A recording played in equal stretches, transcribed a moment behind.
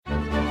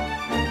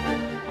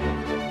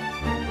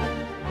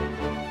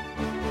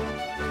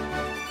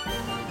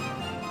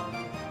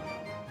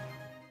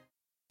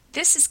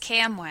This is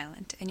K.M.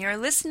 Weiland, and you're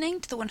listening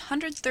to the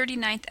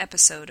 139th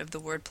episode of the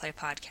Wordplay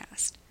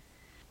Podcast.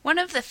 One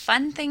of the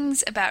fun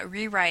things about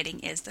rewriting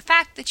is the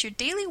fact that your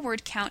daily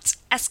word counts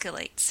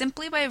escalate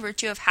simply by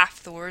virtue of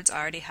half the words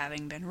already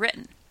having been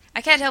written. I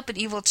can't help an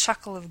evil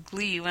chuckle of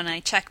glee when I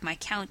check my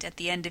count at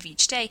the end of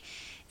each day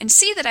and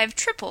see that I've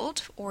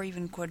tripled, or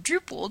even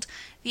quadrupled,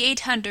 the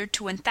 800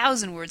 to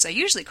 1,000 words I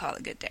usually call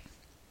a good day.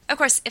 Of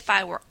course, if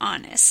I were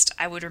honest,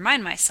 I would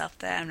remind myself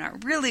that I'm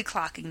not really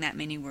clocking that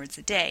many words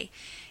a day.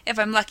 If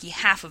I'm lucky,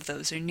 half of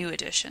those are new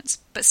additions.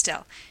 But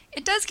still,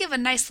 it does give a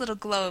nice little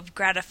glow of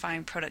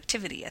gratifying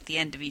productivity at the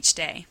end of each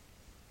day.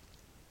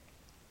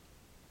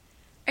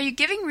 Are you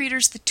giving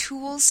readers the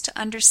tools to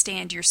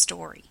understand your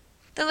story?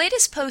 The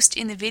latest post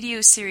in the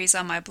video series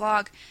on my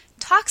blog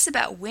talks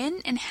about when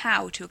and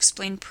how to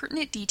explain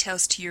pertinent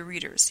details to your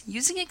readers,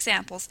 using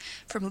examples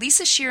from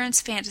Lisa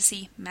Sheeran's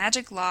fantasy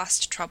Magic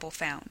Lost, Trouble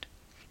Found.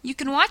 You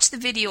can watch the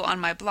video on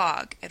my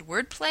blog at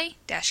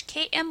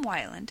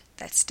wordplay-kmweiland,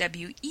 that's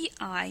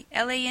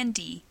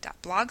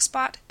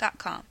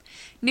weiland.blogspot.com.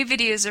 New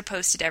videos are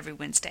posted every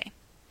Wednesday.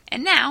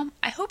 And now,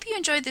 I hope you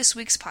enjoyed this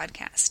week's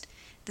podcast,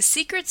 The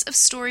Secrets of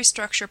Story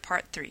Structure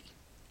Part 3,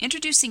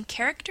 Introducing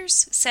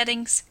Characters,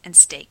 Settings, and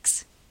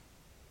Stakes.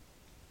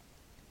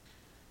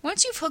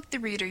 Once you've hooked the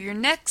reader, your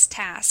next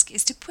task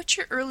is to put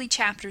your early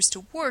chapters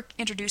to work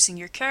introducing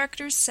your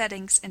characters,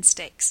 settings, and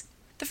stakes.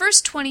 The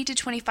first 20 to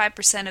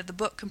 25% of the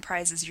book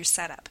comprises your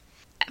setup.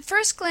 At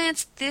first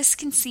glance, this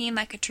can seem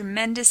like a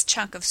tremendous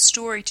chunk of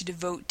story to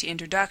devote to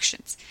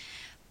introductions.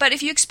 But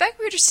if you expect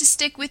readers to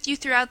stick with you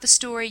throughout the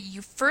story,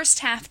 you first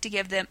have to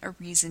give them a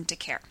reason to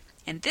care.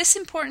 And this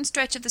important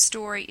stretch of the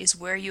story is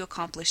where you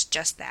accomplish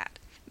just that.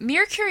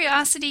 Mere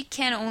curiosity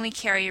can only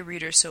carry a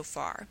reader so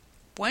far.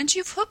 Once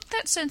you've hooked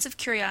that sense of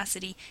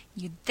curiosity,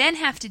 you then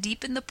have to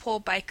deepen the pull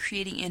by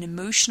creating an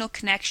emotional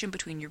connection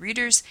between your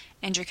readers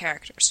and your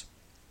characters.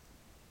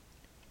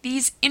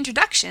 These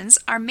introductions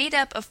are made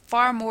up of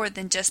far more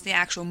than just the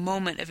actual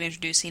moment of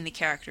introducing the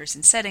characters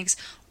and settings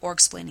or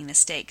explaining the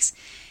stakes.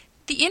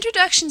 The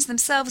introductions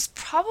themselves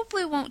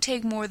probably won't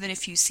take more than a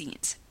few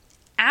scenes.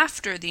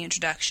 After the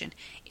introduction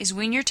is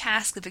when your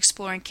task of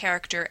exploring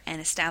character and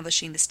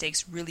establishing the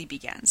stakes really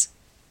begins.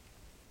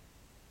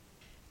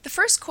 The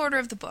first quarter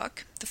of the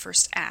book, the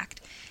first act,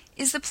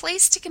 is the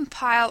place to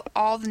compile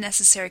all the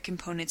necessary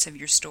components of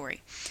your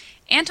story.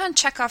 Anton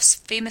Chekhov's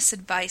famous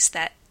advice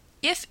that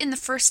if in the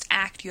first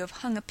act you have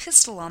hung a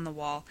pistol on the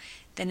wall,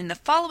 then in the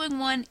following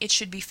one it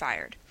should be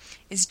fired,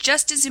 is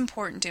just as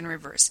important in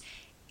reverse.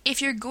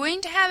 If you're going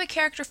to have a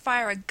character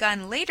fire a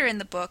gun later in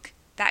the book,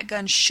 that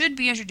gun should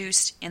be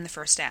introduced in the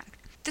first act.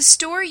 The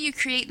story you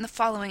create in the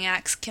following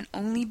acts can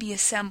only be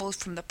assembled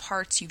from the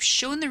parts you've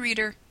shown the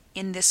reader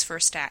in this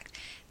first act.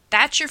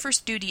 That's your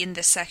first duty in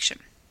this section.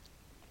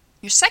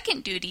 Your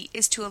second duty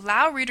is to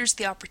allow readers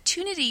the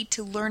opportunity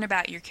to learn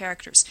about your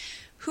characters.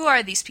 Who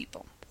are these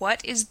people?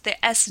 What is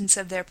the essence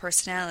of their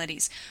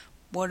personalities?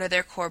 What are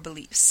their core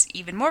beliefs?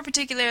 Even more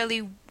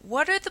particularly,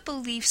 what are the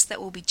beliefs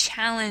that will be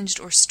challenged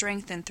or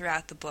strengthened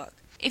throughout the book?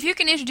 If you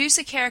can introduce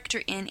a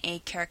character in a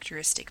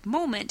characteristic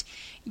moment,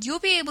 you'll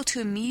be able to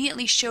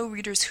immediately show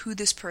readers who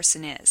this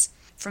person is.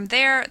 From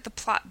there, the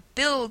plot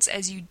builds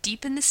as you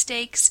deepen the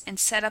stakes and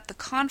set up the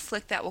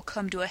conflict that will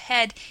come to a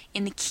head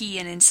in the key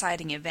and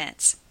inciting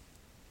events.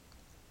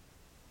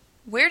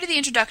 Where do the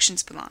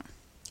introductions belong?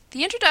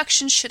 The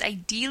introductions should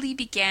ideally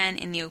begin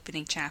in the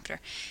opening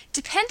chapter.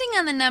 Depending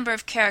on the number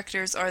of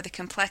characters or the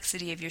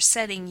complexity of your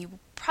setting, you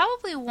will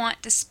probably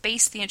want to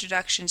space the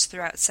introductions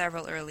throughout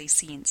several early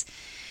scenes.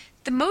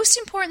 The most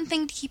important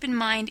thing to keep in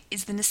mind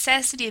is the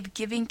necessity of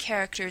giving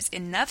characters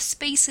enough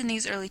space in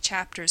these early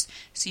chapters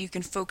so you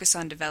can focus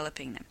on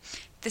developing them.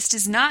 This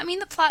does not mean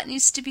the plot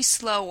needs to be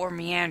slow or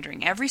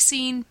meandering. Every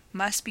scene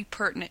must be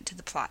pertinent to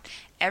the plot.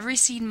 Every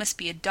scene must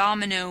be a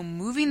domino,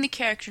 moving the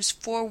characters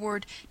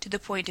forward to the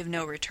point of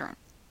no return.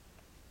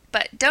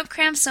 But don't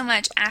cram so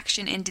much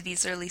action into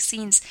these early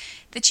scenes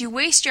that you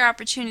waste your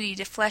opportunity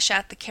to flesh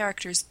out the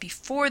characters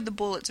before the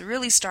bullets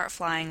really start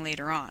flying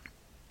later on.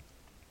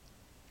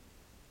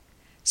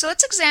 So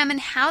let's examine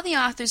how the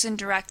authors and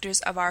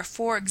directors of our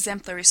 4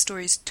 exemplary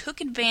stories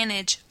took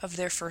advantage of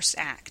their first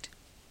act.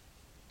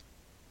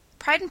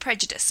 Pride and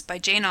Prejudice by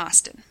Jane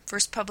Austen,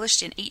 first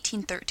published in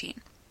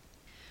 1813.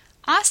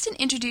 Austen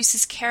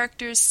introduces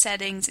characters,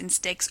 settings, and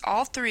stakes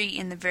all 3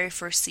 in the very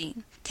first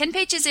scene. 10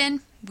 pages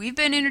in, we've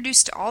been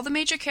introduced to all the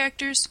major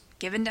characters,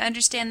 given to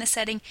understand the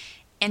setting,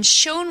 and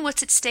shown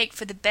what's at stake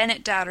for the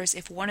Bennet daughters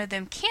if one of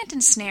them can't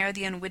ensnare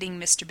the unwitting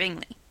Mr.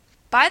 Bingley.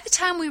 By the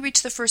time we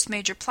reach the first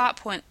major plot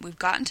point, we've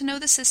gotten to know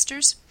the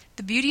sisters,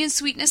 the beauty and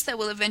sweetness that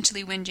will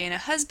eventually win Jane a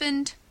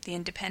husband, the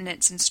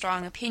independence and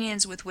strong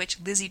opinions with which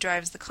Lizzie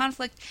drives the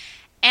conflict,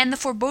 and the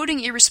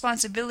foreboding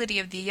irresponsibility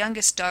of the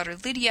youngest daughter,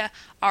 Lydia,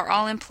 are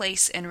all in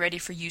place and ready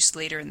for use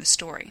later in the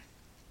story.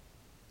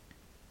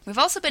 We've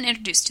also been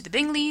introduced to the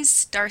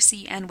Bingleys,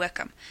 Darcy, and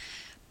Wickham.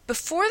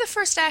 Before the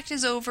first act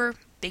is over,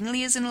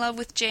 Bingley is in love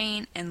with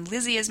Jane, and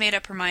Lizzie has made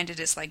up her mind to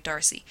dislike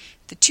Darcy,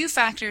 the 2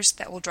 factors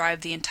that will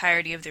drive the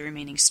entirety of the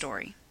remaining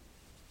story.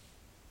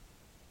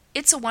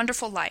 It's a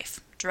Wonderful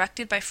Life,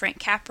 directed by Frank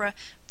Capra,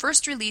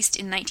 first released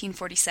in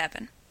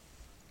 1947.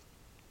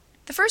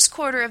 The first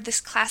quarter of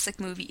this classic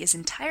movie is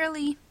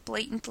entirely,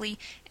 blatantly,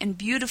 and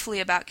beautifully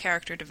about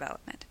character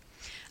development.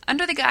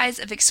 Under the guise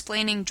of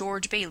explaining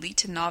George Bailey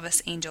to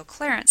novice Angel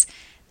Clarence,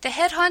 the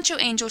head honcho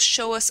angels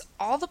show us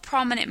all the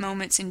prominent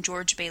moments in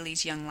George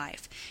Bailey's young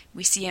life.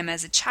 We see him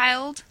as a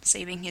child,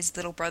 saving his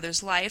little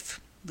brother's life,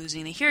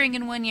 losing the hearing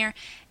in one ear,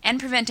 and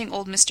preventing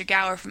old Mr.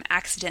 Gower from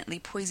accidentally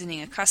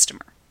poisoning a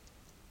customer.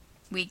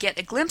 We get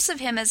a glimpse of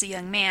him as a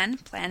young man,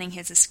 planning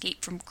his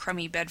escape from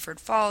crummy Bedford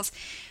Falls,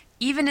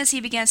 even as he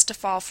begins to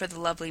fall for the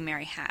lovely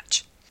Mary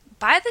Hatch.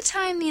 By the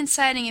time the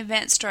inciting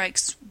event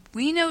strikes,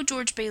 we know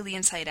George Bailey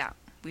inside out.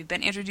 We've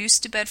been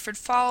introduced to Bedford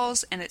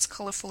Falls and its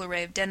colorful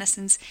array of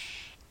denizens,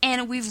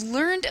 and we've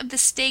learned of the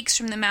stakes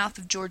from the mouth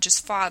of George's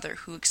father,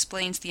 who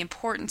explains the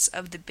importance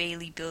of the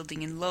Bailey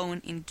Building and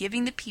Loan in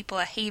giving the people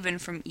a haven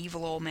from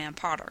evil old man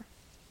Potter.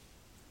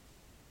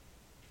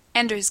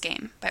 Ender's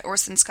Game by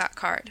Orson Scott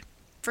Card,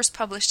 first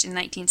published in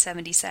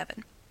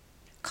 1977.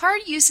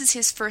 Card uses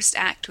his first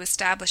act to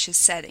establish his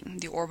setting,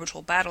 the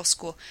Orbital Battle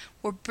School,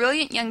 where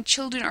brilliant young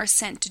children are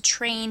sent to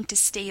train to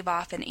stave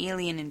off an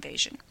alien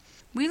invasion.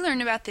 We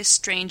learn about this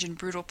strange and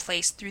brutal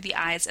place through the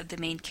eyes of the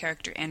main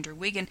character, Ender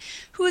Wiggin,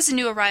 who is a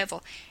new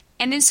arrival,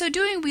 and in so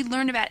doing we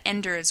learn about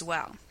Ender as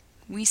well.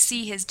 We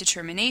see his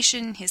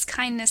determination, his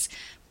kindness,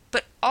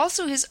 but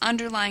also his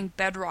underlying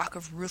bedrock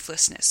of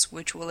ruthlessness,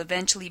 which will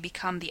eventually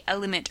become the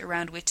element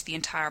around which the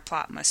entire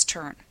plot must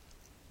turn.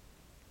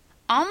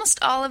 Almost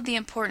all of the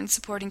important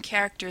supporting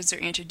characters are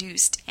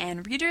introduced,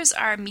 and readers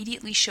are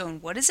immediately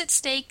shown what is at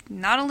stake,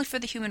 not only for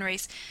the human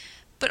race,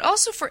 but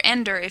also for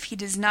Ender if he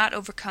does not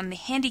overcome the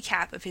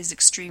handicap of his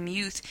extreme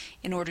youth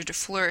in order to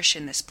flourish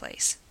in this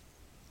place.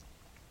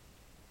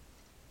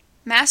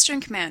 Master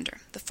and Commander,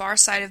 The Far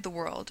Side of the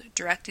World,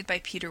 directed by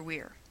Peter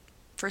Weir,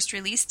 first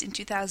released in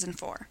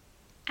 2004.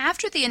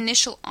 After the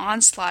initial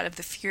onslaught of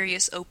the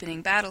furious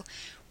opening battle,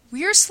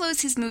 Weir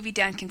slows his movie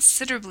down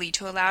considerably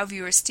to allow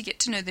viewers to get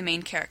to know the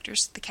main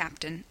characters, the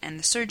captain and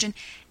the surgeon,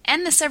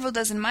 and the several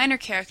dozen minor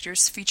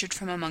characters featured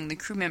from among the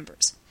crew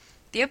members.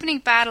 The opening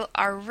battle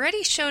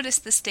already showed us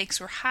the stakes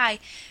were high,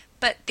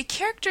 but the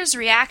characters'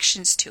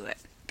 reactions to it,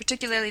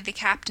 particularly the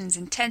captain's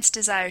intense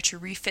desire to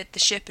refit the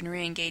ship and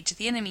re-engage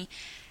the enemy,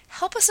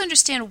 help us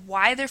understand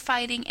why they're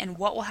fighting and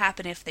what will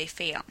happen if they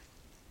fail.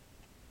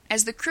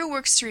 As the crew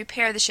works to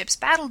repair the ship's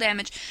battle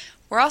damage,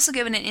 we're also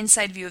given an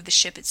inside view of the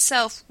ship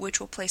itself,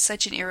 which will play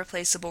such an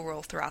irreplaceable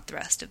role throughout the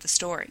rest of the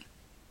story.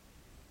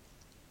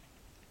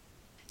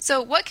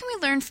 So, what can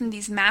we learn from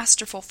these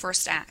masterful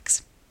first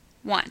acts?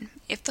 1.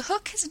 If the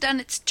hook has done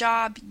its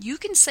job, you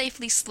can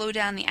safely slow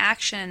down the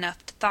action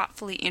enough to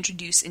thoughtfully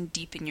introduce and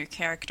deepen your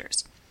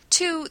characters.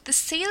 2. The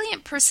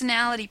salient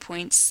personality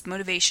points,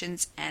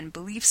 motivations, and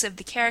beliefs of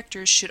the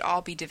characters should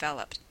all be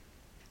developed.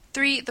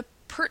 3. The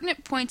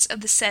pertinent points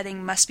of the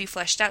setting must be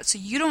fleshed out so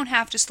you don't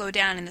have to slow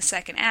down in the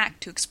second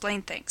act to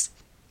explain things.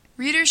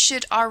 Readers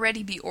should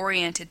already be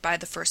oriented by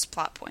the first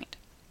plot point.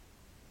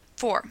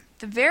 4.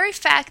 The very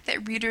fact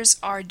that readers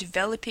are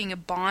developing a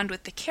bond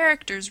with the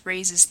characters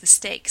raises the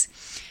stakes.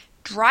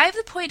 Drive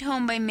the point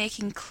home by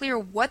making clear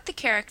what the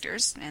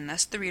characters, and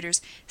thus the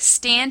readers,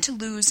 stand to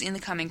lose in the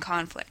coming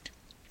conflict.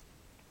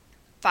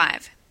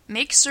 5.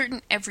 Make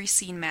certain every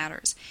scene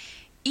matters.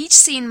 Each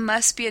scene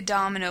must be a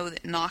domino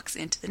that knocks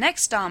into the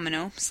next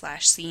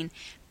domino/scene,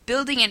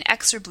 building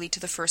inexorably to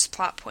the first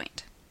plot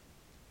point.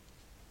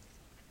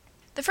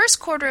 The first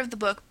quarter of the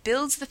book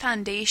builds the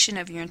foundation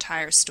of your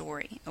entire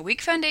story. A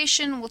weak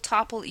foundation will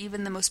topple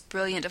even the most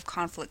brilliant of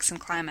conflicts and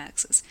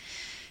climaxes.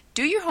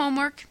 Do your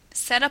homework,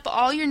 set up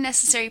all your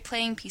necessary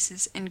playing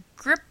pieces, and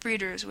grip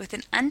readers with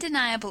an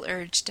undeniable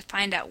urge to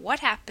find out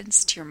what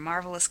happens to your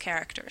marvelous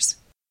characters.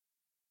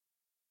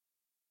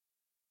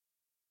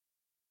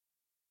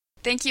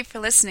 Thank you for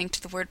listening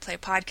to the Wordplay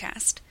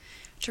podcast.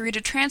 To read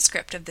a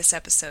transcript of this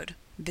episode,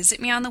 visit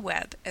me on the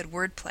web at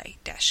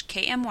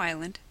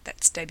wordplay-kmwyland,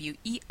 that's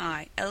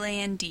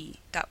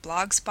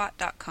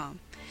weiland.blogspot.com,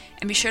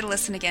 and be sure to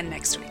listen again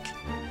next week.